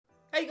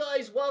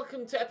guys,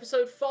 welcome to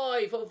episode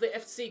 5 of the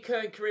FC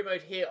Köln career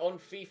mode here on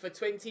FIFA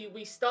 20.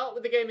 We start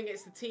with the game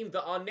against the team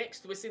that are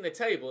next to us in the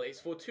table. It's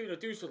Fortuna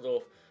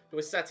Düsseldorf, who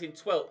are sat in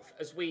 12th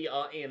as we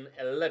are in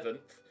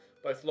 11th.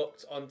 Both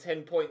locked on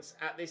 10 points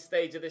at this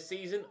stage of the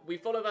season. We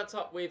follow that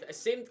up with a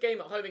simmed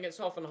game at home against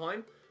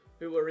Hoffenheim,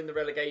 who are in the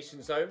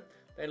relegation zone.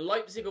 Then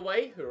Leipzig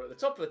away, who are at the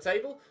top of the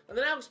table. And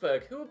then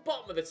Augsburg, who are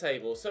bottom of the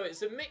table. So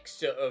it's a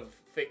mixture of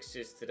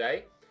fixtures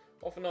today.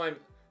 Hoffenheim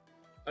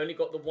only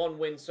got the 1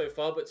 win so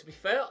far, but to be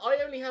fair, I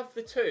only have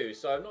the 2,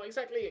 so I'm not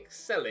exactly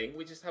excelling.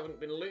 We just haven't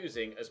been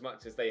losing as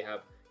much as they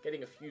have,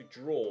 getting a few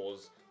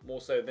draws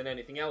more so than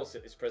anything else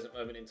at this present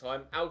moment in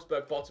time.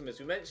 Augsburg bottom, as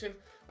we mentioned,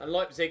 and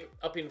Leipzig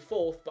up in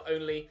 4th, but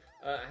only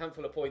a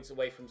handful of points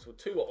away from sort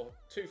of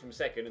two from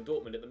 2nd, and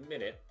Dortmund at the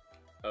minute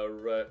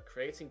are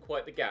creating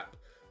quite the gap.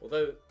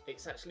 Although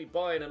it's actually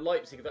Bayern and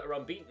Leipzig that are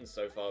unbeaten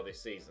so far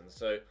this season,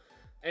 so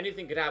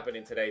anything could happen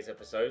in today's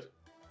episode,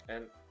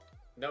 and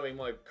knowing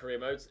my career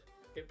modes,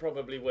 it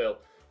probably will.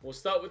 We'll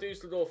start with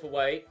Düsseldorf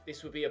away.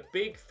 This would be a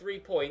big 3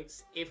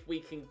 points if we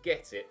can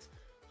get it.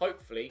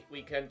 Hopefully,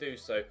 we can do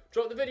so.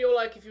 Drop the video a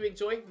like if you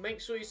enjoy. Make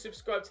sure you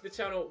subscribe to the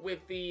channel with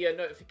the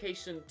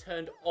notification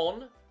turned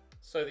on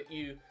so that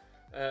you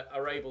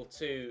are able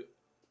to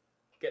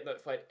get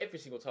notified every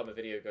single time a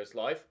video goes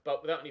live.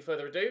 But without any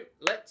further ado,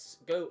 let's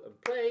go and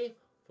play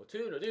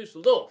Fortuna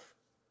Düsseldorf.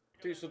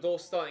 Düsseldorf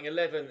starting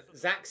 11,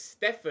 Zach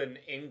Steffen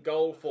in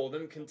goal for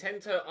them.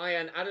 Contento,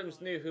 Ayan, Adams,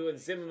 Nuhu and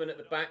Zimmerman at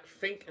the back.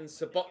 Fink and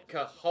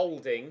Sobotka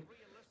holding.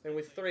 Then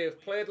with 3 of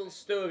Pledl,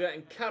 Sturger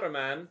and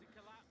Karaman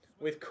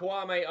with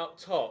Kwame up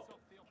top.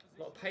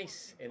 A lot of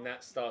pace in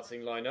that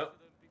starting lineup.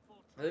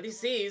 Now,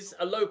 this is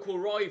a local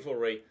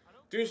rivalry.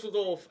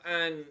 Düsseldorf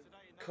and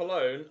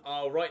Cologne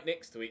are right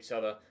next to each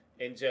other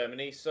in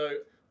Germany. So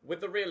with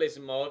the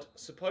realism mod,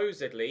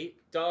 supposedly,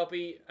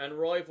 derby and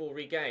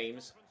rivalry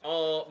games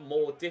are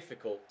more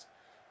difficult.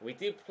 We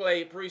did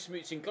play Borussia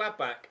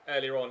Mönchengladbach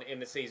earlier on in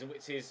the season,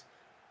 which is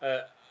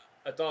a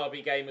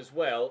derby game as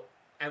well,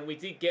 and we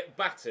did get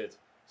battered.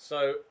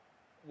 So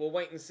we'll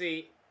wait and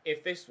see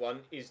if this one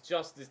is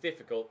just as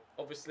difficult.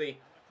 Obviously,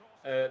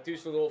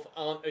 Düsseldorf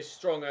aren't as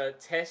strong a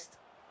test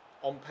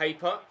on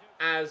paper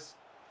as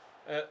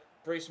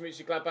Borussia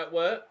Mönchengladbach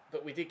were,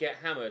 but we did get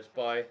hammered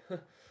by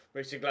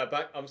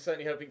Mönchengladbach. I'm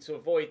certainly hoping to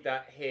avoid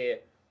that here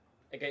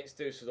against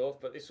Düsseldorf,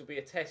 but this will be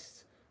a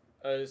test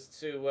as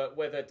to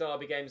whether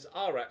derby games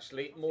are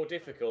actually more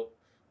difficult.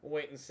 We'll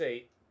wait and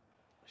see.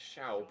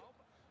 Schaub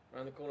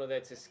around the corner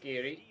there to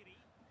Skiri.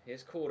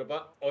 Here's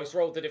Cordoba. Oh, he's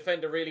rolled the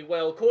defender really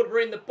well.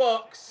 Cordoba in the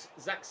box.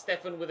 Zach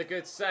Steffen with a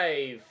good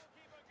save.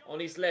 On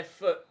his left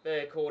foot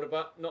there,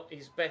 Cordoba. Not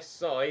his best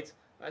side.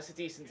 That's a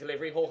decent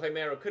delivery. Jorge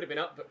Mero could have been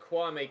up, but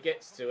Kwame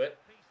gets to it.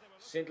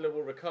 Schindler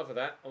will recover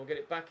that and we'll get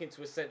it back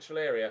into a central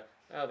area.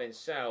 Now then,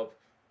 Schaub.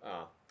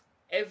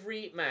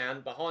 Every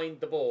man behind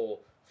the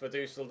ball for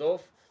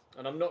Düsseldorf.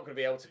 And I'm not going to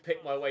be able to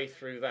pick my way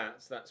through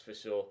that, so that's for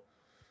sure.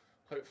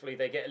 Hopefully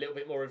they get a little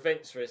bit more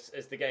adventurous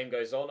as the game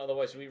goes on.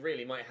 Otherwise we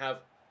really might have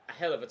a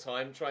hell of a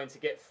time trying to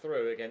get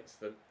through against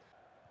them.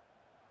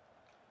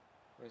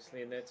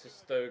 Mostly in there to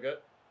Stoger.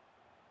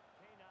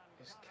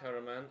 Here's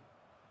Karaman.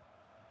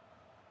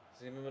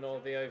 Zimmerman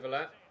on the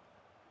overlap.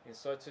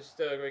 Inside to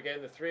Sturger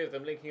again. The 3 of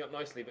them linking up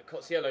nicely, but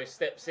Cozziello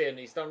steps in.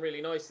 He's done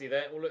really nicely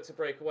there. We'll look to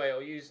break away.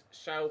 I'll use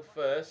Schaub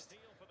first.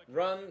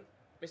 Run,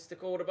 Mr.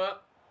 Cordoba.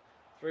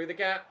 Through the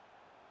gap.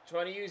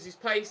 Trying to use his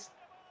pace.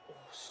 Oh,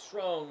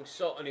 strong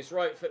shot on his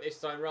right foot this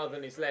time rather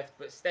than his left.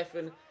 But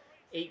Steffen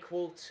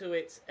equal to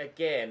it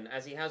again,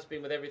 as he has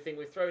been with everything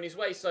we've thrown his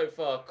way so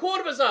far.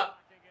 Cordoba's up!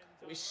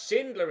 It was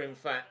Schindler, in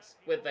fact,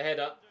 with the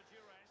header.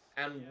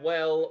 And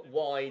well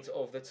wide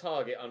of the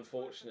target,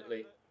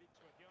 unfortunately.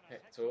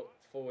 Hector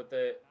forward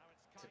there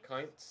to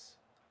Kainz.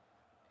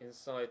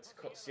 Inside to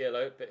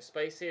Cozziello. Bit of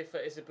space here for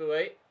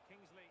Isabue.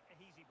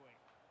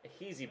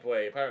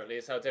 Ehizibue, apparently,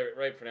 is how Derek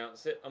Ray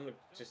pronounced it. I'm going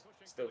to just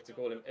still to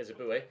call him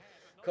Isabue.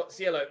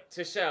 Cozziello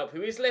to Schaub,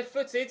 who is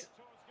left-footed.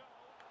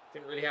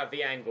 Didn't really have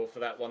the angle for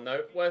that one,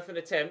 though. Worth an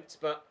attempt,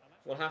 but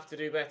we'll have to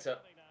do better.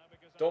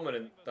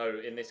 Dominant, though,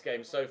 in this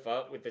game so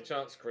far with the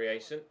chance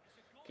creation.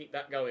 Keep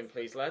that going,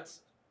 please, lads.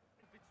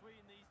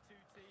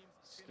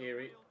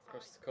 Skiri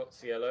across to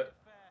Cozziello.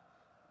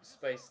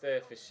 Space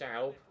there for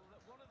Schaub.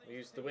 We'll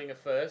use the winger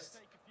first.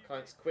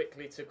 Kainz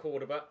quickly to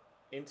Cordoba.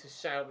 Into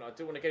Schaub. And I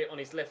do want to get it on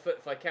his left foot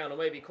if I can. Or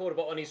maybe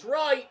Cordoba on his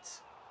right.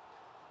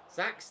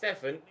 Zach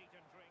Steffen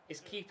is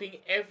keeping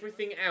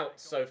everything out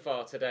so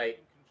far today.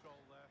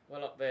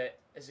 Well up there.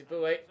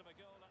 Isabue.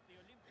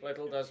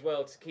 Pledl does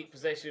well to keep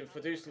possession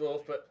for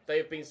Düsseldorf, but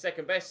they've been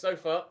second best so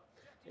far.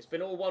 It's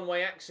been all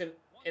one-way action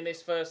in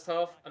this first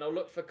half. And I'll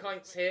look for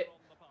Kainz here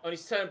on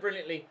his turn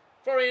brilliantly.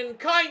 Florian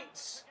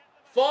Kainz!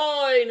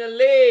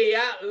 Finally,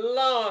 at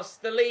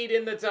last, the lead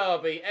in the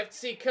derby.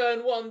 FC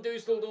Köln 1,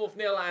 Düsseldorf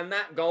 0, and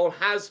that goal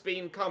has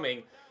been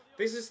coming.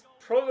 This is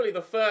probably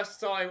the first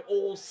time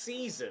all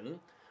season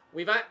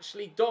we've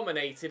actually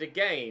dominated a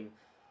game.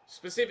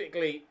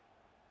 Specifically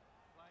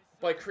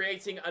by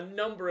creating a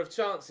number of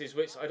chances,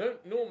 which I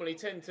don't normally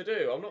tend to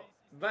do. I'm not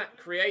that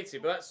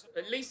creative, but that's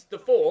at least the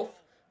 4th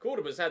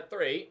Cordoba's had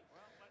 3.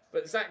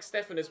 But Zach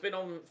Steffen has been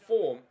on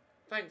form.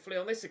 Thankfully,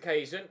 on this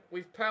occasion,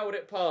 we've powered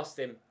it past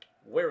him.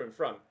 We're in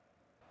front.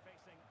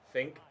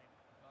 Fink.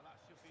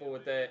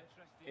 Forward there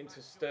into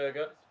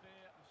Sturger.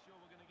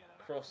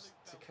 Cross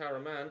to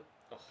Karaman.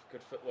 Oh,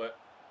 good footwork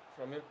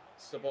from him.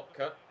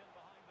 Sobotka.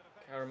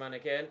 Karaman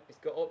again. He's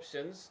got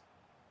options.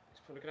 He's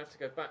probably going to have to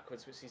go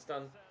backwards, which he's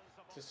done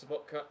to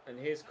Sobotka. And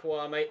here's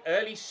Kwame.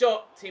 Early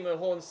shot. Timo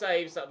Horn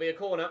saves. That'll be a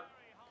corner.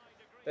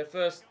 Their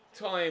first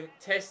time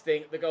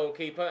testing the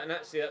goalkeeper. And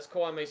actually, that's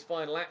Kwame's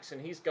final action.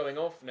 He's going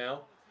off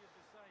now.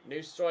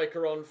 New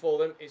striker on for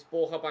them. It's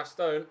Borja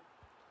Bastone.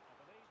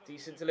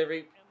 Decent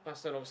delivery.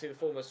 Bastone, obviously, the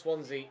former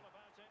Swansea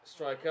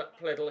striker.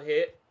 Pledel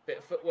here. Bit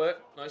of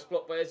footwork. Nice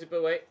block by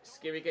Ezebue.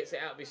 Skiri gets it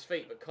out of his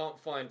feet, but can't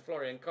find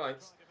Florian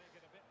Kainz.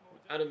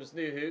 Adams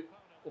Nuhu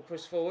will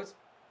push forward.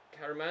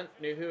 Karaman.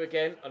 Nuhu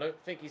again. I don't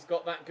think he's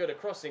got that good a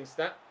crossing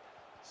stat.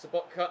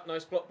 Sobotka.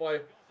 Nice block by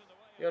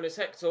Jonas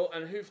Hector.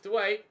 And hoofed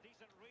away.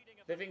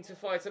 Living to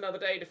fight another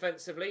day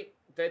defensively.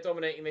 They're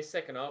dominating this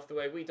second half the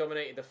way we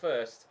dominated the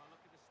first.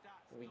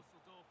 We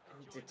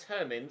are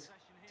determined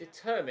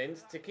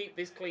to keep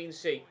this clean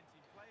sheet.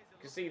 You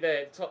can see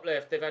there, top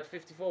left, they've had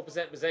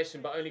 54%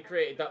 possession, but only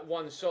created that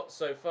one shot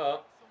so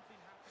far.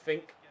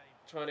 Fink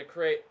trying to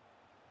create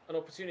an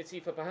opportunity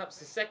for perhaps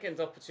the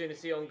second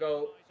opportunity on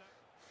goal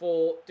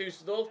for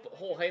Dusseldorf, but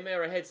Jorge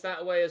Mera heads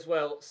that away as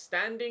well.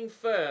 Standing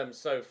firm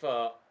so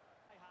far.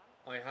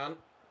 Ihan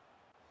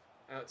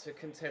out to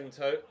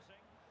Contento.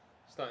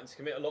 Starting to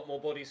commit a lot more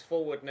bodies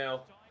forward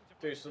now,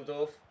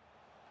 Dusseldorf.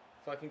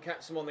 If I can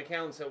catch them on the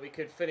counter, we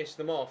could finish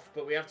them off,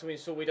 but we have to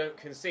ensure we don't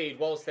concede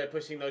whilst they're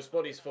pushing those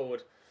bodies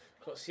forward.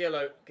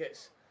 Cotsiello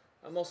gets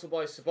a muscle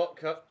by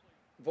Sobotka.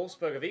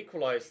 Wolfsburg have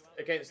equalised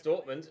against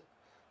Dortmund.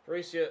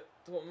 Borussia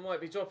Dortmund might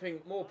be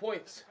dropping more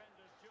points.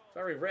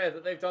 Very rare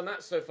that they've done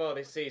that so far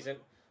this season.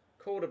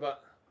 Cordoba,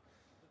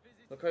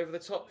 look over the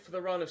top for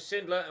the run of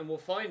Schindler, and we'll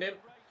find him.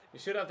 He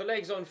should have the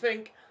legs on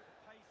Fink,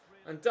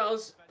 and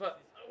does, but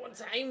not one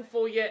to aim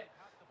for yet.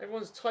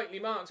 Everyone's tightly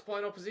marked by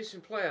an opposition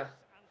player.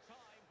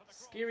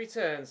 Skiri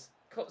turns.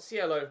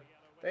 Cotsiello.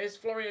 There's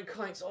Florian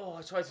Kainz. Oh,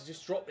 I tried to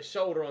just drop the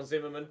shoulder on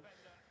Zimmerman,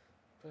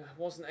 but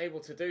wasn't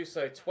able to do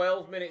so.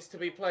 12 minutes to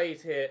be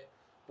played here.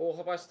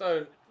 Borja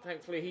Bastone.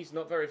 Thankfully, he's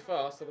not very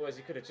fast. Otherwise,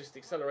 he could have just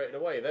accelerated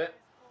away there.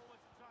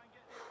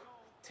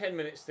 10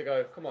 minutes to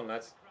go. Come on,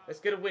 lads. Let's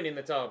get a win in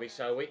the derby,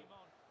 shall we?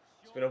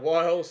 It's been a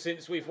while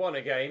since we've won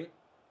a game.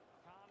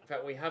 In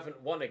fact, we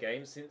haven't won a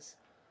game since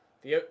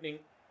the opening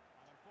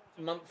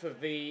month of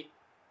the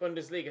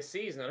Bundesliga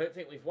season. I don't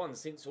think we've won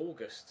since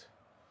August.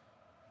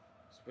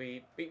 So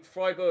we beat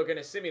Freiburg in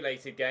a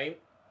simulated game,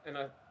 and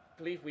I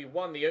believe we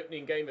won the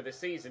opening game of the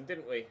season,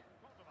 didn't we?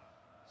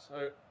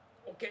 So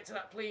we'll get to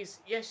that, please.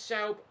 Yes,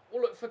 Schaub.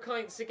 We'll look for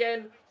Kainz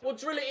again. We'll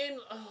drill it in.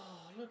 Oh,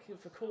 looking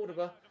for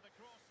Cordoba.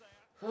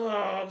 Oh,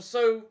 I'm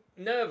so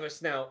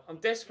nervous now. I'm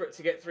desperate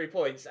to get 3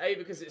 points. A,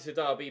 because it's a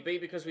derby. B,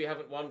 because we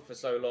haven't won for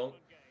so long.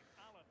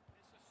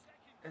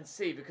 And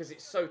C, because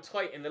it's so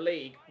tight in the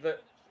league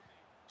that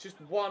just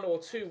 1 or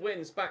 2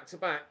 wins back to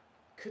back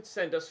could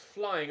send us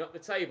flying up the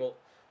table.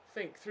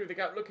 Fink through the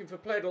gap looking for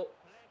Pledel.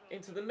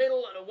 Into the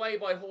middle and away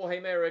by Jorge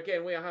Mera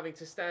again. We are having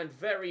to stand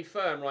very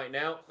firm right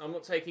now. I'm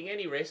not taking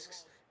any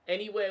risks.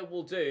 Anywhere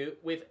will do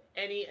with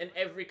any and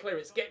every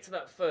clearance. Get to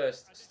that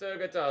first.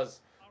 Sturger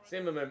does.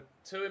 Zimmerman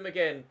to him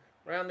again.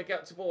 Round the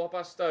gap to Borja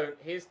Bastone.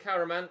 Here's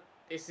Karaman.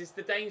 This is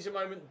the danger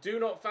moment. Do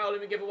not foul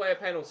him and give away a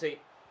penalty.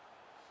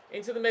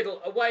 Into the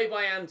middle. Away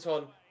by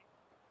Anton.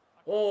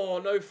 Oh,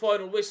 no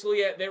final whistle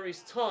yet. There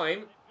is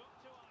time.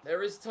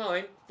 There is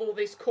time for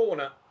this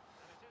corner.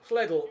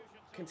 Pledel.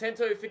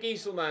 Contento for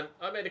Gieselman.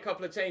 I made a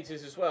couple of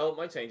changes as well.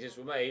 My changes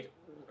were made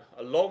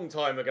a long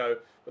time ago,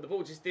 but the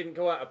ball just didn't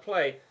go out of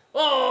play.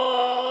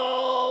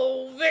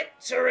 Oh,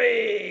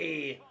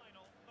 victory!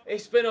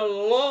 It's been a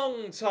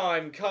long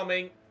time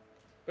coming,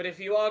 but if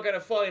you are going to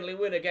finally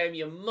win a game,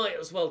 you might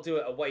as well do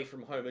it away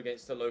from home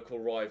against a local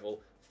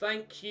rival.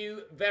 Thank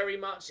you very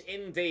much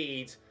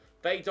indeed.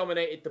 They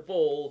dominated the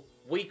ball,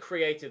 we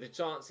created the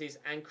chances,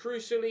 and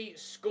crucially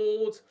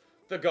scored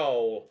the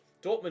goal.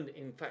 Dortmund,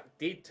 in fact,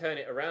 did turn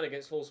it around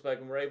against Wolfsburg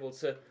and were able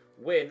to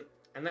win.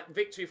 And that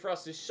victory for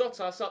us has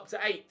shot us up to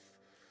 8th.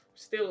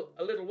 Still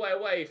a little way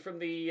away from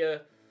the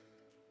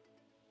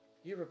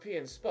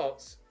European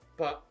spots,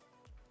 but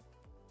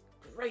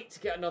great to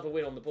get another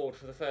win on the board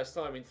for the first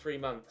time in 3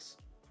 months.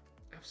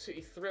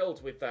 Absolutely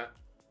thrilled with that.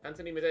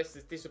 Anthony Modeste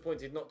is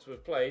disappointed not to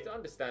have played,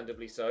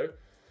 understandably so.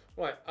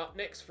 Right, up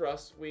next for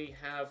us, we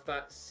have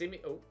that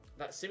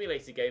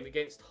simulated game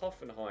against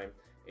Hoffenheim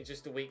in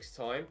just a week's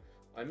time.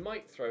 I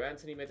might throw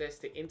Anthony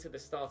Modeste into the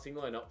starting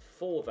lineup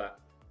for that.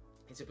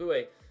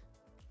 Ezebue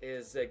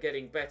is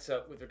getting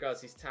better with regards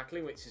to his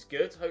tackling, which is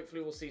good.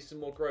 Hopefully we'll see some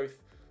more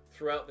growth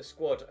throughout the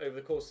squad over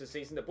the course of the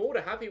season. The board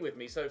are happy with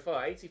me so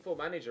far, 84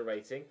 manager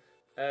rating.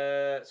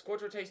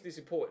 Squad rotation is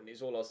important,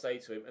 is all I'll say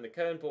to him. And the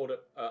Köln board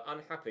are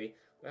unhappy.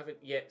 We haven't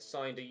yet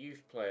signed a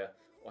youth player,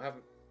 or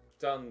haven't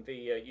done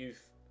the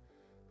youth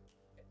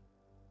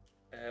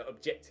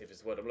objective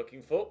is what I'm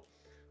looking for.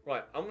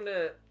 Right, I'm going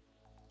to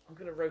I'm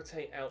going to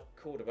rotate out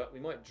Cordoba. We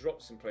might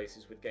drop some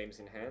places with games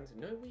in hand.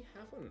 No, we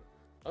haven't.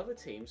 Other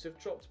teams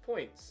have dropped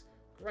points.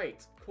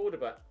 Great.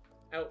 Cordoba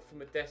out for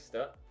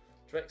Modesta.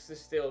 Drexler's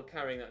still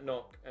carrying that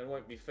knock and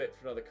won't be fit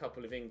for another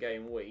couple of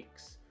in-game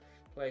weeks.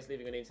 Players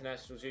leaving on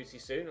international duty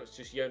soon. It's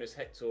just Jonas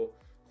Hector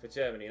for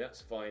Germany. That's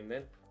fine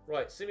then.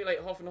 Right,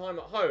 simulate Hoffenheim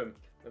at home.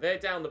 They're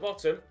down the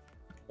bottom.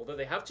 Although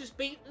they have just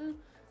beaten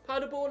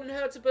Paderborn and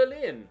Hertha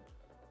Berlin.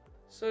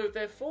 So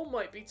their form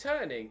might be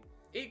turning.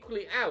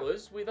 Equally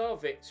ours with our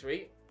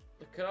victory.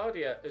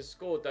 Cardia has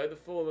scored though, the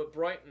former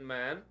Brighton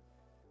man.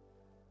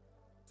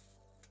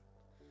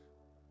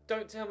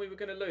 Don't tell me we're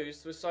going to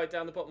lose to a side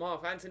down the bottom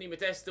half. Anthony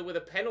Modesta with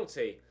a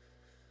penalty.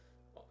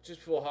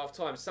 Just before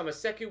half-time.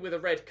 Samaseku with a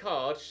red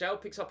card. Shell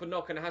picks up a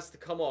knock and has to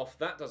come off.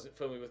 That doesn't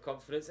fill me with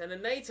confidence. And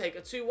then they take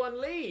a 2-1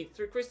 lead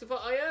through Christopher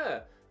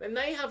Ayer. Then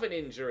they have an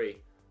injury.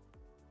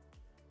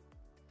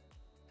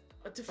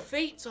 A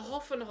defeat to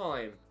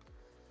Hoffenheim.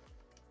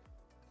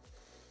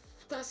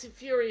 That's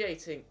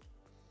infuriating.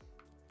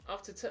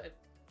 After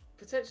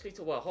potentially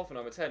to, well,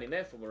 Hoffenheim are turning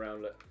their form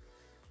around, look.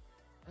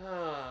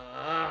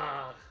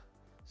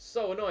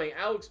 So annoying.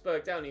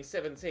 Augsburg down in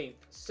 17th.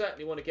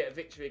 Certainly want to get a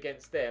victory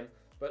against them.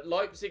 But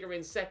Leipzig are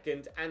in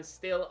second and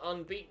still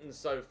unbeaten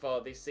so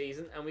far this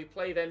season. And we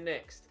play them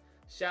next.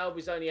 Schaub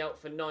is only out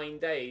for 9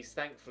 days,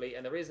 thankfully.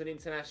 And there is an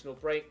international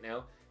break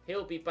now.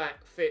 He'll be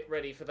back fit,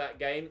 ready for that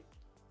game.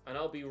 And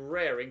I'll be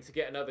raring to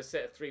get another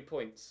set of 3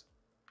 points.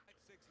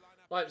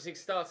 Leipzig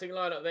starting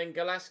lineup then.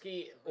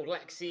 Galaski,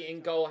 Orlaxi in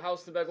goal.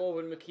 Halstenberg,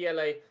 Orban,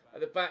 Mukiele at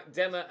the back.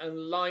 Demmer and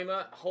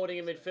Leimer holding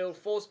in midfield.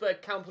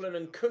 Forsberg, Kampelen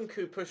and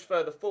Kunku push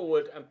further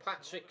forward. And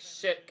Patrick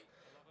Schick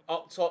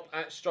up top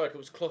at striker. It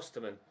was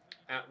Klosterman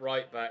at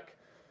right back.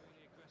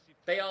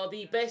 They are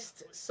the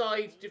best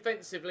side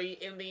defensively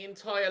in the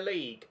entire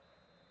league.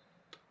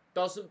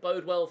 Doesn't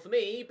bode well for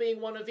me,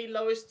 being one of the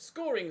lowest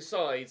scoring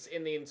sides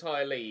in the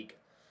entire league.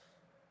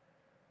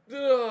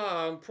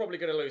 I'm probably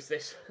going to lose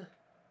this.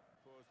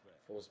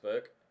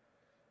 Forsberg.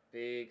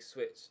 Big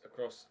switch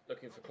across,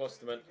 looking for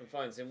Klosterman and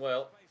finds him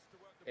well.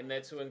 In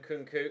there to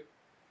Nkunku.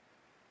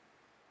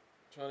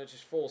 Trying to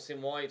just force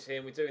him wide here,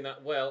 and we're doing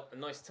that well. A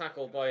nice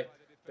tackle by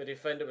the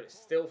defender, but it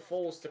still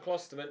falls to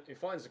Klosterman, who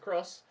finds the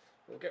cross.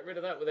 We'll get rid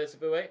of that with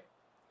Ezebue.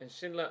 And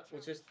Schindler will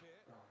just...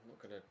 Oh, I'm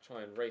not going to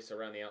try and race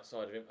around the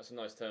outside of him. That's a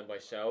nice turn by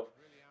Schaub.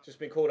 Just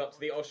been called up to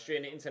the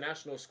Austrian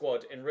international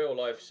squad in real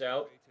life,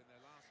 Schaub.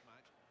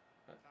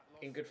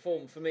 In good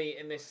form for me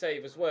in this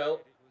save as well.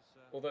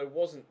 Although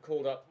wasn't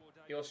called up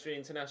the Austrian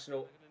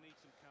international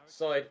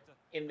side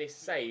in this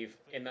save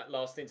in that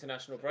last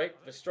international break.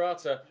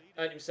 Verstrata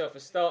earned himself a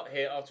start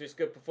here after his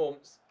good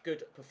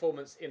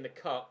performance in the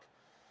Cup.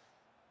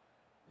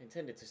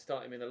 Intended to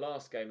start him in the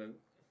last game and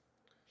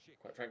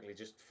quite frankly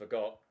just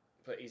forgot.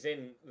 But he's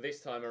in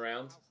this time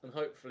around and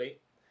hopefully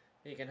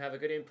he can have a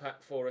good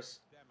impact for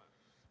us.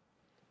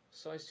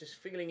 Sides just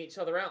feeling each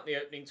other out in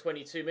the opening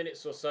 22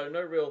 minutes or so.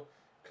 No real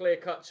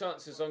clear-cut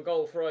chances on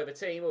goal for either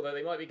team, although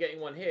they might be getting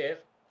one here.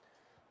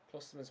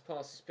 Klosterman's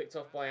pass is picked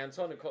off by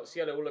Anton, and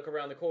Kotziello will look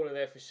around the corner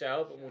there for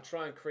Schaub, and will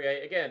try and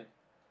create again.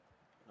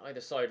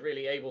 Either side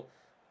really able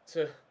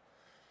to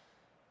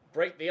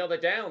break the other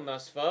down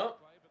thus far.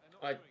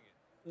 I'm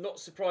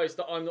not surprised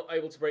that I'm not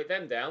able to break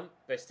them down.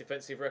 Best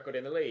defensive record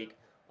in the league.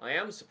 I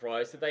am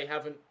surprised that they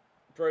haven't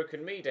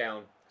broken me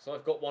down, so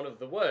I've got one of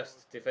the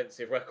worst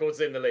defensive records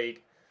in the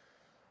league.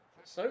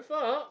 So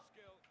far,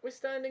 we're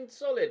standing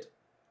solid.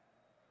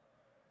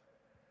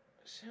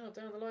 Shout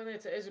down the line there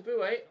to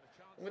Ezebue.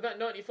 And with that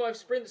 95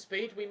 sprint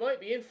speed, we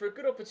might be in for a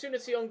good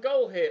opportunity on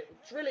goal here.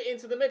 Drill it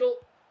into the middle.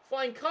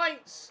 Find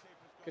Kainz.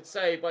 Good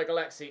save by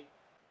Galaxy.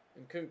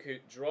 And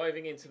Nkunku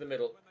driving into the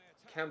middle.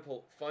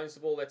 Campbell finds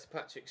the ball there to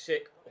Patrick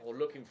Schick. Or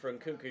looking for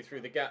Nkunku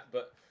through the gap,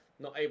 but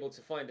not able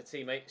to find a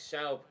teammate.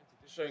 Schaub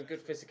showing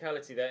good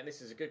physicality there. And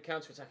this is a good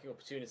counter-attacking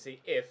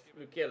opportunity if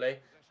Mukiele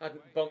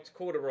hadn't bumped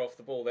Cordoba off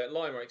the ball there.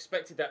 Leimer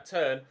expected that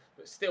turn,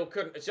 but still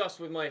couldn't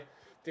adjust with my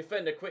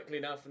defender quickly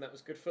enough, and that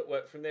was good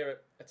footwork from their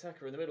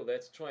attacker in the middle there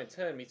to try and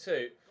turn me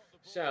too.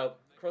 Schaub,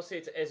 cross here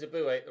to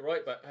Ezebue, the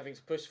right back, having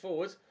to push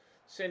forward.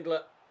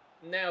 Schindler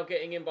now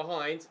getting in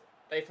behind.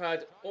 They've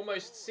had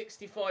almost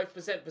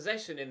 65%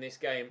 possession in this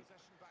game,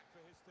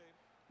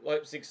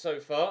 Leipzig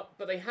so far,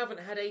 but they haven't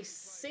had a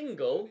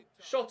single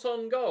shot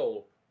on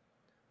goal.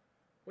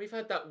 We've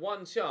had that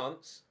one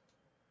chance,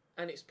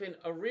 and it's been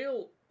a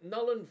real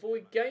null and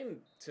void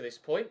game to this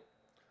point.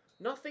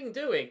 Nothing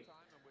doing.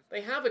 They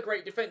have a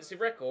great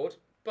defensive record,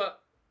 but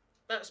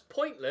that's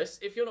pointless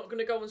if you're not going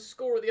to go and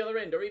score at the other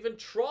end or even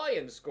try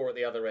and score at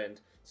the other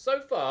end. So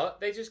far,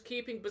 they're just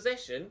keeping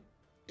possession,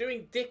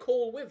 doing dick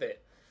all with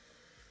it.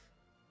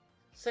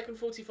 Second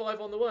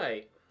 45 on the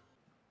way.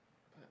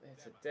 Back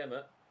there to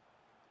Demmer.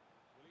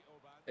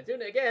 They're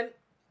doing it again.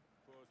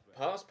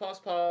 Pass, pass,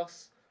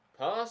 pass.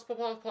 Pass,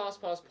 pass, pass,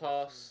 pass,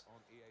 pass.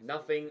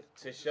 Nothing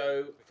to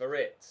show for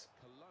it.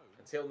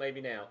 Until maybe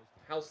now.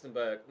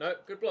 Halstenberg. No,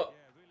 good block.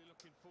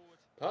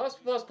 Pass,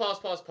 pass, pass,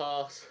 pass,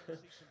 pass.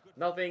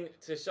 Nothing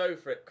to show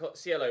for it.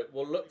 Cielo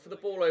will look for the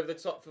ball over the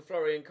top for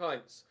Florian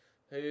Kainz.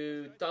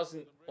 who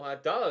doesn't, well,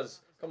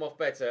 does come off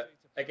better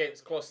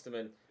against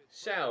Klosterman.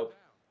 Schaub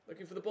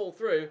looking for the ball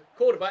through.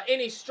 Cordoba in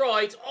his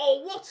stride.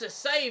 Oh, what a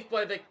save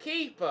by the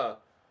keeper.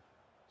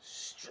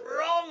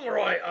 Strong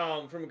right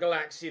arm from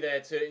Galaxy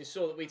there to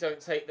ensure that we don't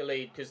take the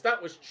lead, because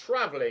that was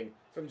travelling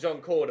from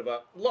John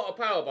Cordoba. A lot of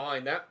power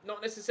behind that.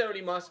 Not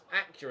necessarily much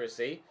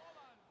accuracy,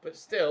 but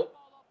still.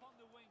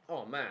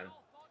 Oh, man.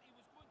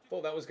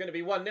 Thought that was going to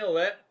be 1-0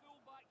 there.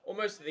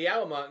 Almost at the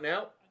hour mark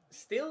now.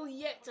 Still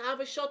yet to have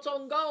a shot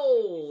on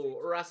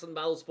goal.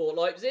 Rasenballsport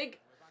Leipzig.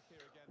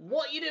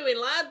 What you doing,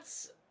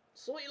 lads?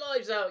 Sort your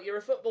lives out. You're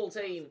a football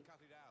team.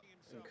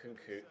 And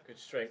Kunku, good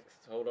strength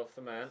to hold off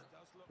the man.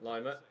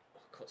 Lima.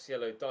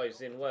 Cotsiello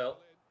dives in well.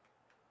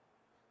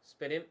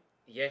 Spin him.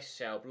 Yes,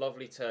 Schaub.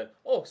 Lovely turn.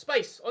 Oh,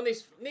 space on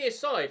this near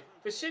side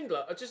for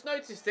Schindler. I just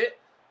noticed it.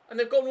 And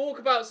they've gone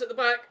walkabouts at the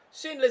back.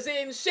 Schindler's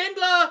in.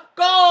 Schindler!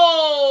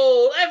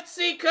 Goal!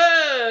 FC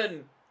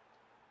Köln!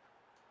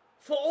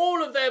 For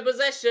all of their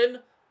possession,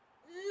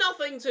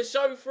 nothing to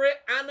show for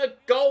it, and a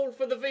goal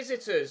for the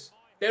visitors.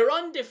 They're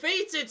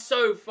undefeated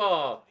so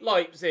far,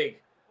 Leipzig.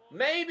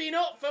 Maybe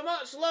not for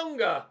much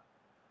longer.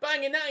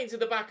 Banging that into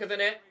the back of the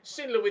net.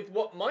 Schindler with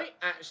what might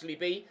actually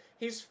be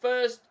his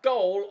first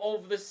goal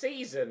of the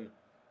season.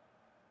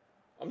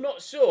 I'm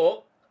not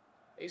sure.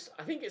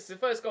 I think it's the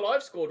first goal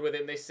I've scored with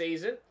him this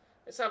season.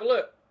 Let's have a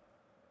look.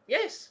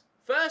 Yes,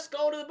 first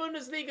goal of the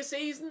Bundesliga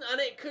season, and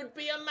it could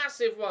be a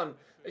massive one.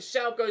 As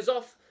Schaub goes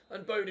off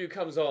and Bodu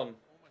comes on.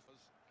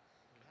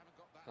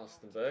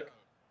 Halstenberg.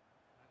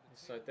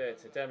 Inside there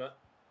to Demmer.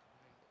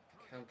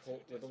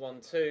 Campbell with the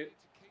 1-2.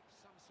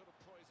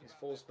 Here's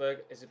Forsberg.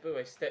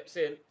 Ezebue steps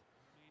in.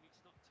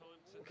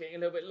 Getting a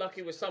little bit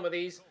lucky with some of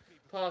these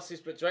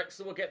passes, but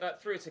Drexler will get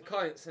that through to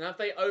Kainz. And have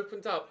they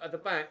opened up at the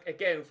back?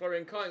 Again,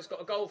 Florian Kainz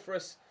got a goal for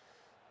us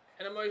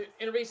in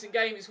a recent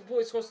game. It's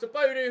ball across to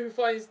Bodu, who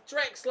finds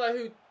Drexler,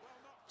 who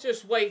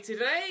just waited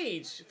an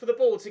age for the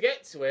ball to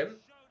get to him.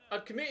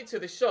 I'd committed to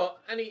the shot,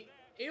 and he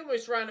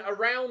almost ran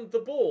around the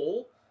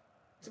ball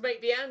to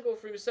make the angle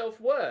for himself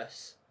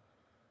worse.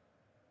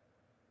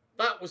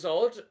 That was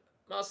odd.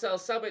 Marcel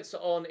Sabitzer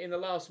on in the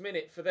last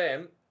minute for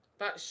them.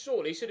 That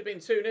surely should have been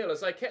 2-0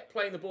 as I kept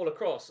playing the ball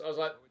across. I was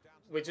like,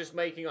 we're just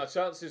making our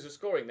chances of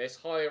scoring this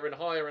higher and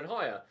higher and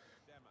higher.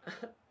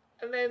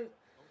 And then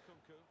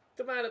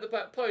the man at the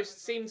back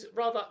post seemed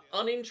rather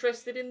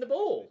uninterested in the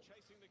ball.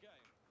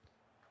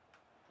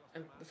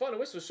 And the final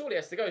whistle surely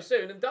has to go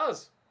soon, and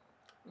does.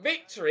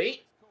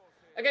 Victory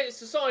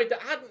against a side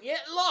that hadn't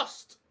yet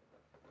lost.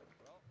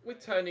 We're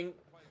turning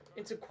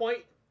into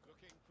quite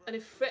an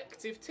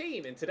effective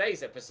team in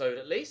today's episode,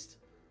 at least.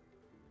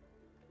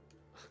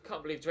 I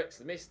can't believe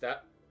Drexler missed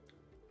that.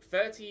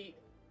 38%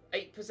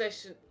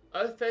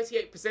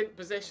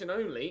 possession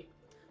only,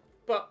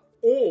 but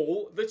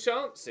all the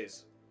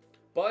chances.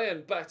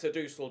 Bayern batter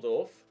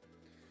Dusseldorf.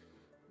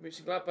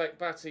 Mönchengladbach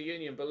batter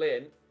Union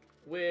Berlin.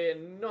 We're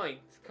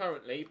 9th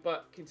currently,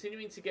 but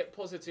continuing to get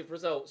positive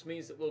results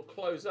means that we'll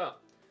close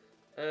up.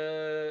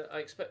 I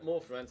expect more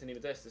from Anthony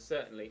Modesta,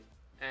 certainly.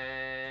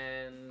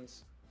 And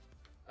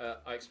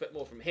I expect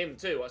more from him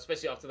too,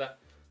 especially after that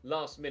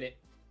last-minute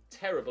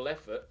terrible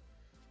effort.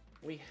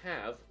 We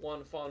have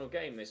one final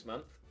game this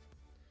month,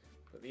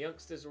 but the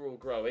youngsters are all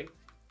growing.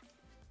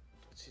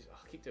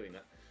 I keep doing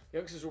that. The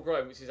youngsters are all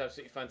growing, which is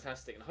absolutely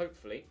fantastic. And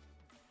hopefully,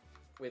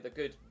 with a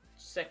good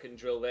second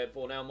drill there,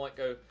 Bornau might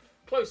go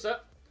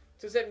closer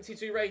to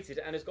 72 rated,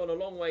 and has gone a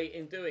long way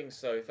in doing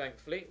so,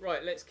 thankfully.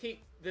 Right, let's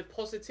keep the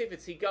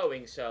positivity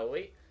going, shall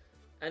we?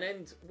 And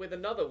end with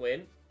another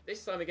win,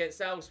 this time against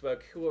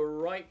Augsburg, who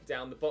are right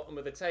down the bottom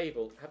of the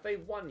table. Have they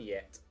won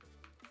yet?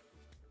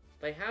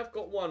 They have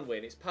got one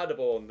win. It's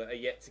Paderborn that are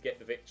yet to get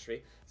the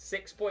victory.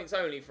 6 points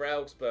only for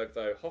Augsburg,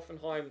 though.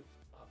 Hoffenheim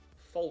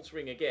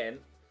faltering again,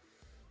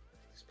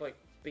 despite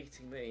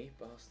beating me,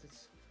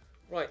 bastards.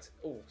 Right,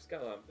 oh,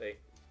 Scalampy.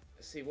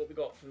 Let's see what we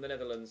got from the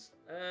Netherlands.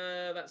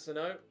 That's a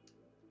no.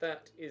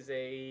 That is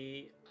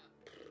a...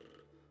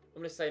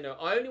 I'm going to say no.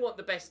 I only want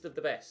the best of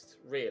the best,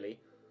 really.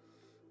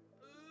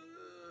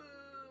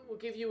 We'll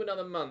give you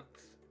another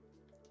month.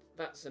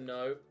 That's a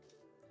no.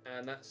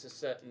 And that's a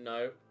certain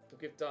no.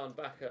 We'll give Dan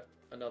Bacher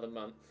another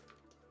month.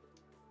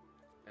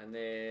 And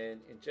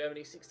then in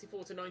Germany,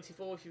 64 to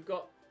 94 if you've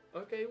got...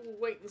 Okay, we'll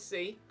wait and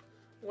see.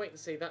 Wait and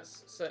see.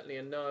 That's certainly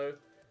a no.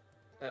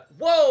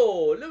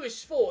 Whoa! Lewis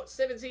Schwartz,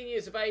 17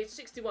 years of age,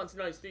 61 to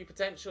 93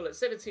 potential at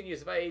 17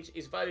 years of age,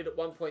 is valued at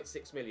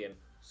 1.6 million.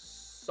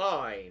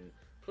 Sign.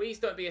 Please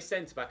don't be a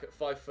centre-back at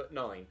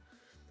 5'9".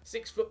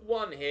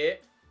 6'1" here.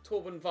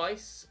 Torben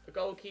Weiss, a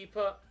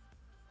goalkeeper.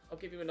 I'll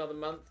give you another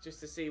month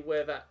just to see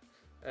where that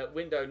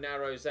window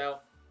narrows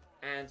out.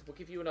 And we'll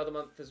give you another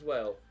month as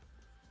well.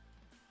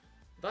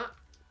 That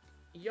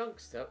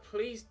youngster,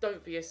 please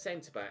don't be a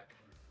centre-back.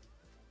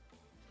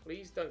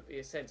 Please don't be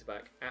a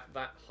centre-back at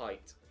that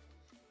height.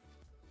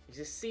 He's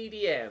a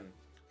CDM.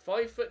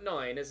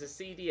 5'9" as a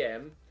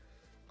CDM.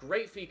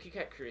 Great free kick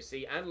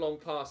accuracy and long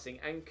passing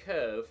and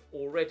curve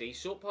already.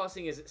 Short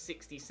passing is at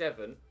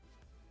 67.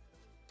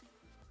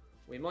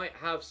 We might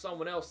have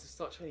someone else to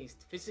start training. His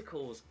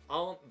physicals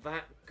aren't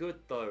that good,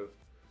 though.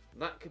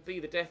 That could be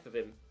the death of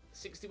him.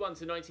 61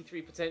 to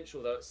 93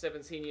 potential, though, at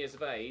 17 years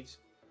of age.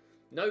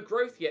 No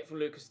growth yet from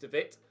Lucas De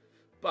Witt,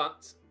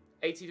 but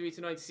 83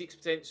 to 96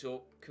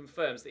 potential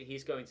confirms that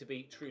he's going to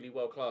be truly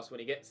world-class when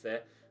he gets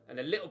there. And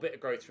a little bit of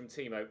growth from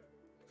Timo.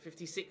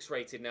 56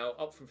 rated now,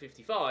 up from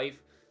 55.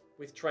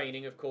 With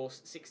training, of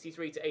course,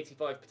 63 to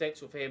 85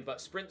 potential for him, but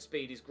sprint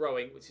speed is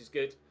growing, which is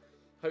good.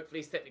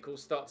 Hopefully his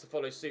technicals start to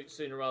follow suit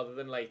sooner rather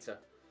than later.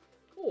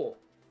 Oh,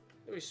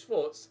 Louis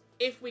Schwartz,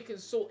 if we can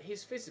sort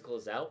his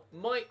physicals out,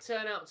 might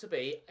turn out to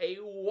be a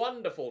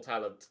wonderful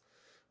talent.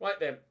 Right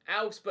then,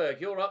 Augsburg,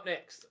 you're up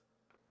next.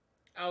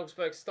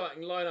 Augsburg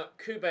starting lineup,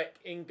 Kubek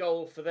in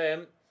goal for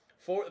them.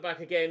 4 at the back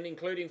again,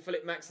 including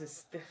Philipp Max and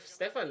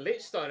Stefan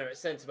Lichtsteiner at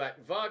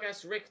centre-back.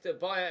 Vargas, Richter,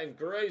 Bayer and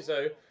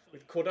Grozo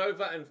with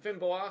Cordova and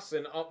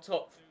Fimboasen up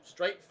top.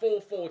 Straight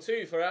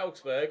 4-4-2 for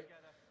Augsburg.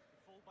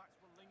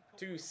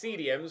 2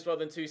 CDMs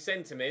rather than 2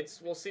 centre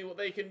mids. We'll see what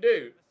they can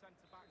do.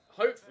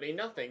 Hopefully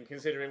nothing,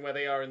 considering where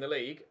they are in the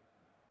league.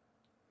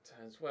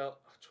 Turns well.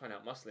 I'll try and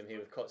outmuscle him here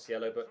with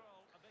Cozziello, but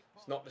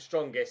it's not the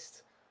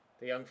strongest.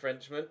 The young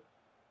Frenchman.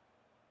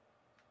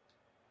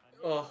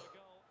 Oh.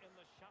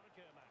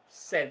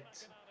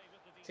 Sent.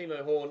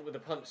 Timo Horn with a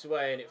punch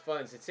away, and it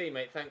finds a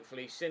teammate.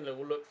 Thankfully, Schindler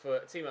will look for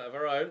a teammate of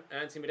her own.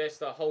 Antti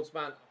Modesta holds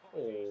man.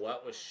 Oh,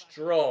 that was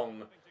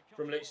strong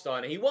from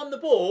Lichtsteiner. He won the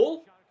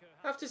ball.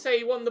 I have to say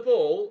he won the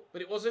ball,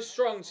 but it was a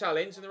strong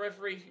challenge, and the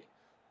referee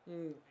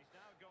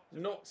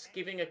not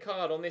giving a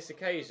card on this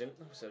occasion.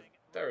 That was a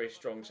very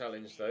strong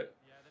challenge, though.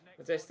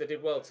 Modesta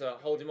did well to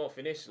hold him off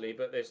initially,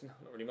 but there's not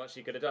really much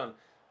he could have done.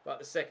 But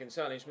the second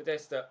challenge,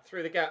 Modesta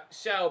through the gap.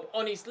 Schaub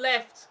on his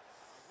left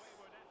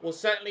will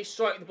certainly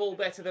strike the ball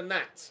better than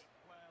that.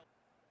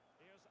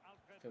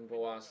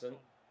 Fimboasen,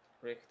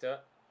 Richter,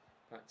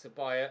 back to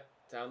Bayer,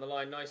 down the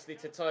line nicely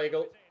to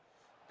Teigl,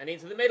 and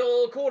into the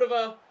middle,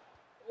 Cordova.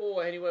 Oh,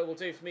 anywhere will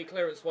do for me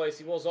clearance-wise.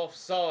 He was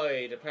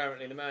offside,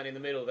 apparently, the man in the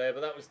middle there,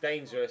 but that was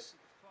dangerous.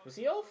 Was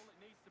he off?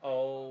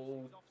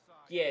 Oh,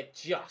 yeah,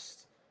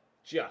 just.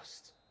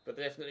 But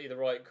definitely the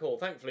right call.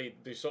 Thankfully,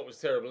 the shot was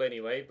terrible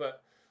anyway,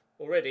 but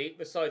already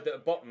the side that are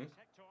bottom,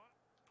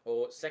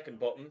 or second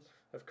bottom,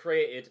 have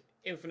created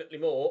infinitely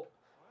more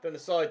than the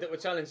side that were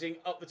challenging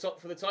up the top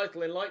for the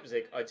title in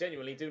Leipzig. I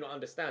genuinely do not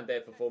understand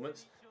their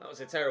performance. That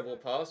was a terrible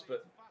pass,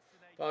 but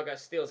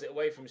Vargas steals it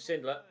away from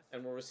Schindler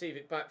and will receive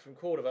it back from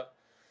Cordova.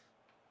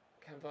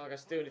 Can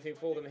Vargas do anything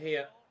for them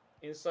here?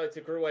 Inside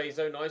to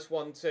Gruezo, nice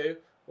 1-2.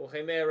 Or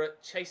Chimera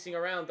chasing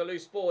around the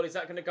loose ball. Is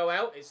that going to go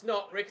out? It's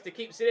not. Richter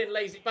keeps it in,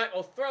 lays it back,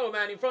 or throw a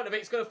man in front of it.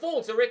 It's going to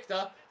fall to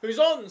Richter, who's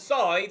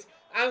onside,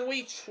 and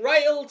we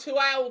trail to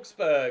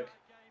Augsburg.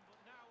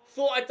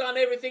 Thought I'd done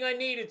everything I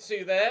needed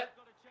to there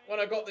when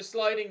I got the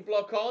sliding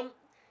block on.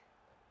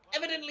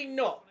 Evidently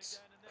not.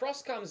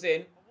 Cross comes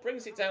in,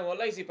 brings it down, or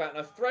lays it back, and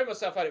I throw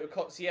myself at it with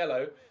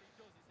Cozziello.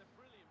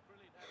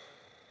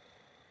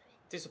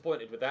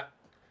 Disappointed with that.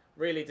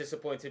 Really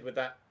disappointed with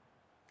that.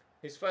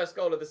 His first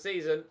goal of the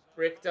season,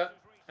 Richter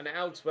and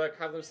Augsburg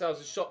have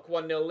themselves a shock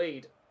 1-0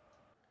 lead.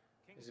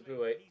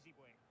 Isabue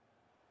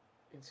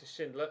into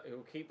Schindler, who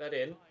will keep that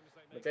in.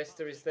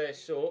 Modesta is there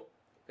short.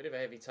 Bit of a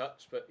heavy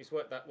touch, but he's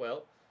worked that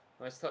well.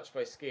 Nice touch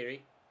by Skiri.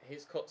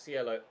 Here's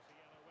Cozziello.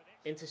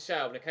 Into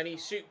Schaub. Now, can he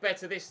shoot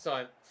better this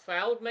time?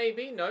 Fouled,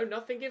 maybe? No,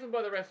 nothing given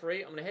by the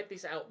referee. I'm going to head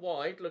this out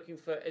wide, looking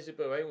for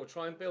Isabue, and we'll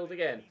try and build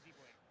again.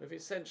 Move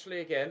it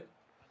centrally again.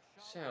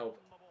 Schaub.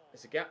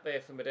 There's a gap there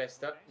for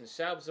Modesta, and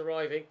Schaub's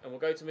arriving, and we'll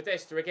go to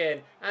Modesta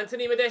again.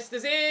 Anthony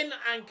Modesta's in,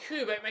 and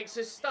Kubek makes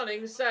a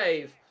stunning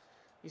save.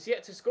 He's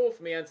yet to score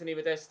for me, Anthony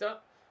Modesta,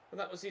 and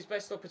that was his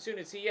best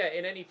opportunity yet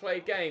in any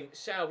played game.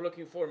 Schaub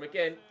looking for him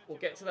again. We'll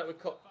get to that with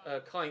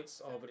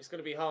Kainz. Oh, but it's going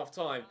to be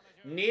half-time.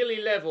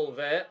 Nearly level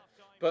there,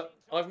 but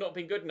I've not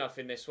been good enough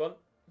in this one.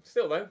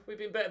 Still, though, we've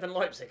been better than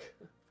Leipzig.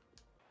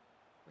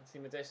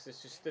 Anthony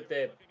Modesta's just stood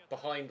there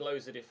behind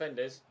loads of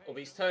defenders. Oh, but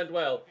he's turned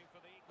well.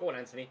 Go on,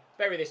 Anthony.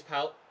 Bury this,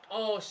 pal.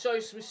 Oh, show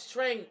some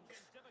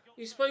strength.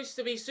 You're supposed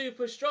to be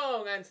super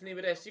strong, Anthony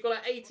Modesta. You've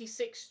got like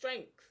 86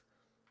 strength.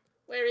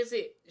 Where is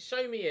it?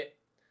 Show me it.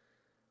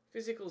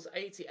 Physical's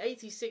 80.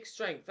 86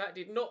 strength. That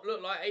did not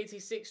look like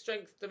 86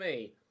 strength to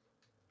me.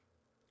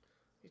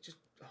 He just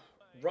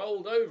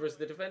rolled over as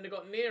the defender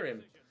got near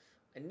him.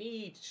 I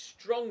need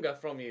stronger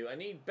from you. I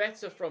need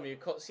better from you.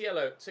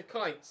 Cozziello to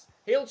Kainz.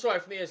 He'll try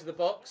from the edge of the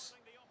box.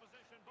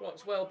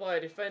 Blocked well by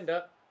a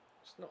defender.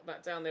 Just knocked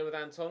that down there with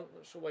Anton.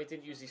 Not sure why he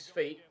didn't use his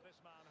feet.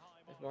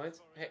 Never mind.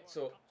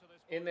 Hector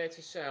in there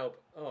to Schaub.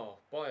 Oh,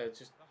 Bayer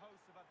just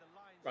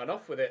ran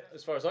off with it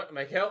as far as I can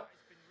make out.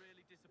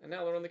 And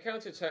now they're on the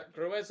counter-attack.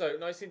 Gruezo,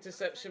 nice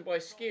interception by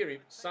Skiri.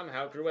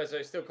 Somehow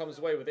Gruezo still comes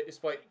away with it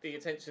despite the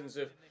attentions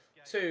of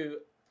 2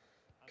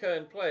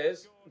 Köln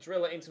players.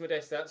 Driller into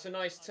Modesta. That's a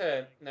nice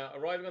turn. Now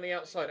arriving on the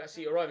outside,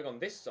 actually arriving on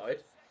this side,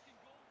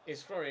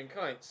 is Florian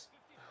Kainz.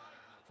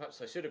 Perhaps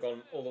I should have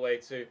gone all the way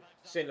to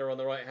Schindler on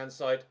the right-hand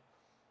side.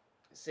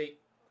 See,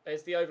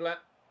 there's the overlap.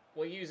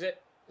 We'll use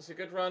it. It's a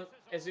good run.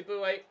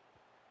 Ezebue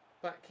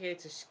back here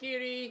to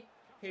Skiri.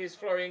 Here's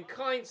Florian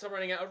Kainz. I'm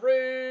running out of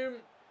room.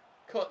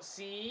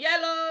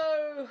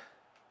 Cozziello.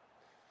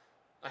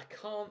 I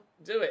can't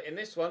do it in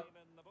this one.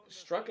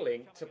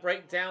 Struggling to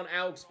break down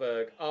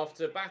Augsburg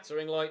after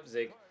battering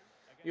Leipzig.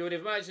 You would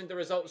imagine the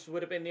results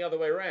would have been the other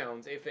way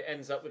around if it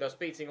ends up with us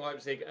beating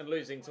Leipzig and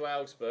losing to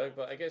Augsburg.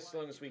 But I guess as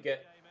long as we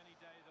get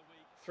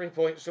 3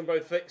 points from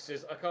both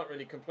fixtures, I can't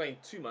really complain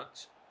too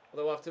much.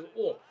 Although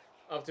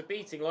after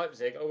beating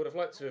Leipzig, I would have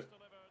liked to have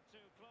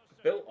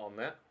built on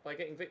that by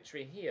getting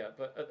victory here.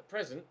 But at the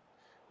present,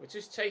 we're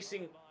just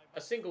chasing a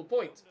single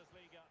point.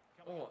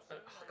 Oh,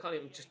 I can't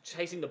even just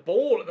chasing the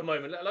ball at the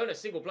moment, let alone a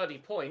single bloody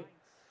point.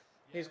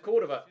 Here's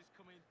Cordova.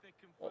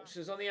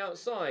 Options on the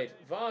outside.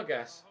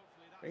 Vargas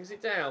brings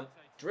it down,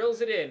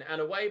 drills it in, and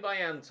away by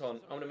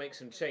Anton. I'm going to make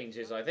some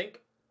changes, I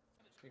think.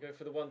 Should we go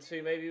for the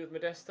 1-2 maybe with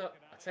Modesta?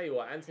 I tell you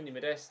what, Anthony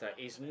Modesta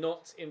is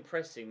not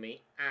impressing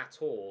me at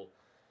all.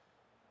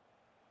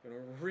 I'm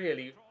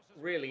really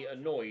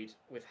annoyed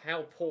with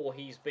how poor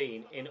he's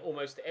been in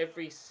almost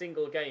every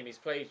single game he's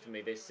played for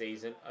me this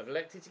season. I've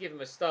elected to give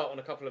him a start on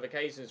a couple of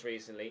occasions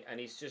recently, and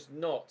he's just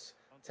not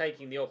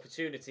taking the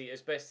opportunity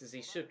as best as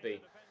he should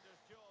be.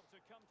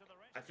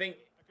 I think,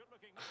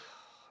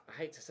 I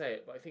hate to say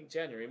it, but I think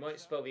January might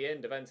spell the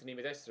end of Anthony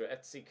Modesta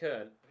at FC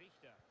Köln.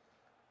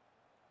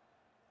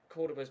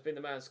 Cordoba's been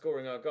the man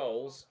scoring our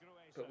goals,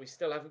 but we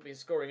still haven't been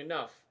scoring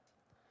enough.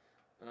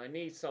 And I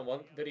need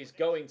someone that is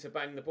going to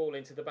bang the ball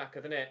into the back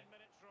of the net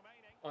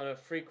on a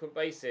frequent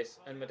basis,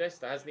 and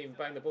Modesta hasn't even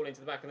banged the ball into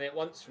the back of the net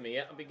once for me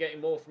yet. I've been getting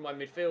more from my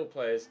midfield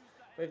players.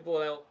 Played the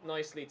ball out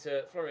nicely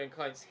to Florian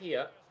Kainz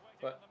here,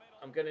 but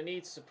I'm going to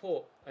need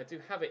support. I do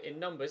have it in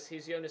numbers.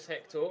 Here's Jonas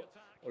Hector.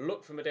 Or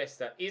look for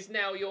Modesta. Is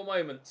now your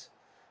moment?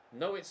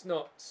 No, it's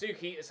not.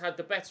 Suki has had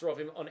the better of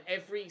him on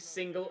every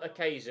single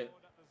occasion.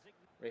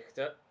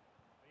 Richter.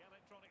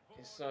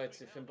 Inside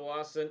to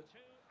Fimboasen.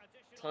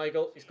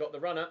 Teigl, he's got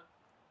the runner.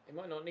 He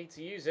might not need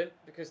to use him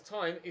because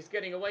time is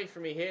getting away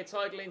from me here.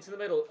 Teigl into the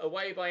middle,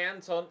 away by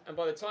Anton, and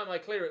by the time I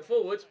clear it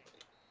forward,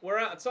 we're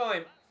out of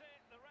time.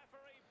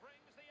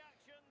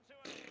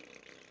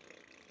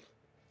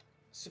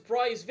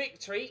 Surprise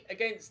victory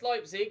against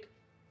Leipzig.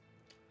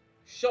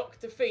 Shock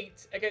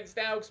defeat against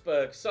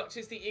Augsburg. Such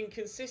is the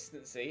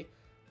inconsistency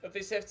of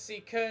this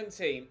FC Köln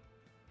team.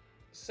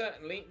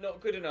 Certainly not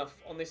good enough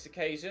on this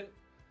occasion.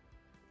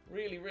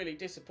 Really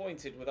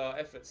disappointed with our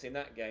efforts in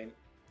that game.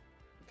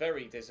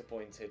 Very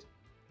disappointed.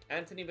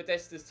 Anthony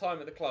Modesta's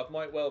time at the club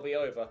might well be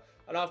over.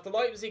 And after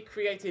Leipzig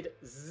created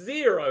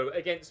 0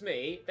 against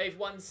me, they've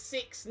won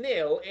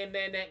 6-0 in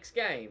their next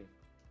game.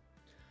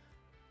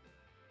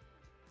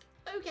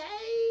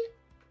 Okay.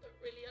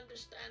 Don't really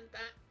understand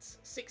that.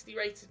 60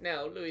 rated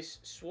now, Luis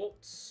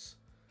Schwartz.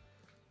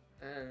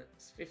 And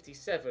it's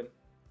 57,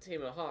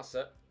 Timo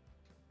Hasa.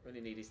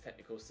 Really need his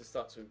technicals to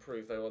start to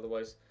improve though,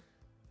 otherwise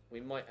we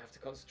might have to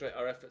concentrate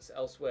our efforts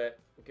elsewhere.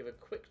 We'll give a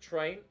quick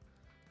train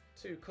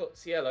to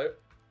Cozziello.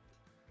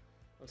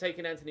 I'm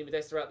taking Anthony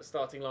Modesta out the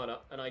starting lineup,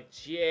 and I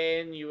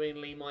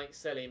genuinely might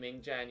sell him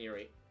in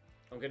January.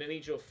 I'm going to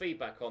need your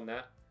feedback on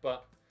that,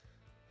 but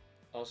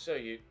I'll show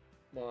you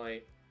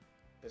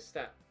the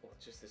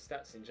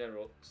stats in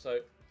general. So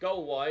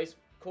goal-wise,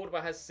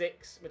 Cordoba has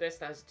 6,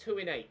 Modesta has 2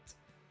 in 8,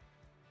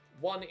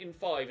 1 in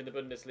 5 in the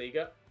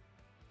Bundesliga.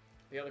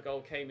 The other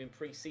goal came in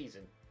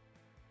pre-season.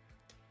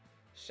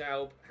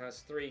 Schaub has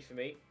 3 for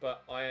me,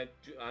 but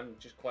I'm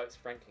just quite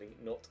frankly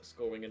not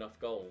scoring enough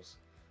goals.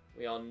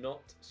 We are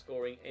not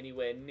scoring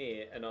anywhere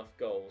near enough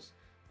goals.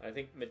 I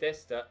think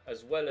Modesta,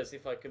 as well as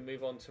if I can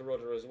move on to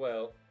Rodder as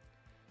well,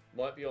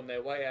 might be on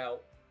their way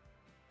out.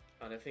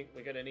 And I think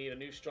we're going to need a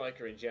new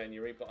striker in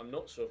January, but I'm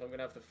not sure if I'm going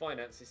to have the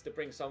finances to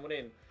bring someone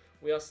in.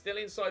 We are still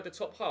inside the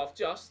top half,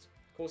 just.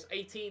 Of course,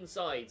 18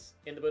 sides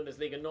in the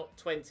Bundesliga, not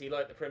 20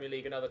 like the Premier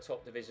League and other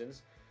top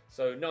divisions.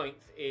 So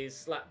 9th is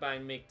slap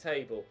bang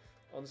mid-table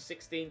on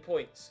 16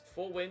 points.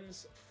 4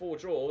 wins, 4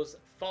 draws,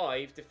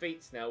 5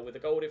 defeats now with a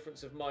goal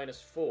difference of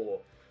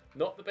 -4.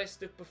 Not the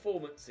best of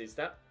performances,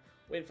 that.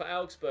 Win for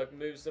Augsburg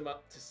moves them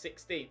up to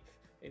 16th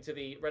into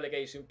the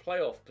relegation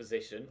playoff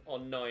position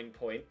on 9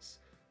 points.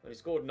 Only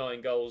scored 9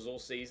 goals all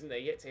season. They're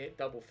yet to hit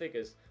double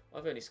figures.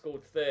 I've only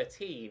scored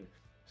 13,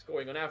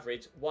 scoring on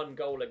average 1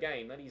 goal a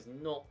game. That is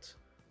not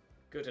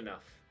good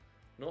enough.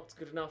 Not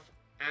good enough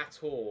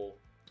at all.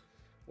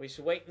 We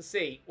shall wait and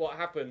see what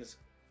happens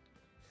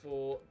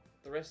for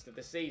the rest of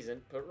the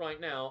season. But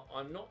right now,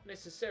 I'm not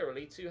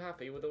necessarily too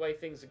happy with the way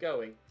things are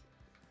going.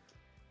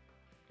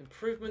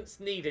 Improvements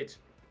needed.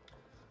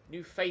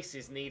 New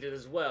faces needed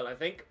as well, I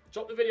think.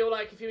 Drop the video a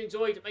like if you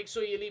enjoyed. Make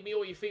sure you leave me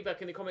all your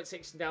feedback in the comment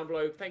section down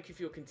below. Thank you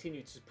for your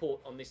continued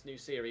support on this new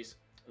series.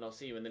 And I'll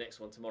see you in the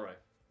next one tomorrow.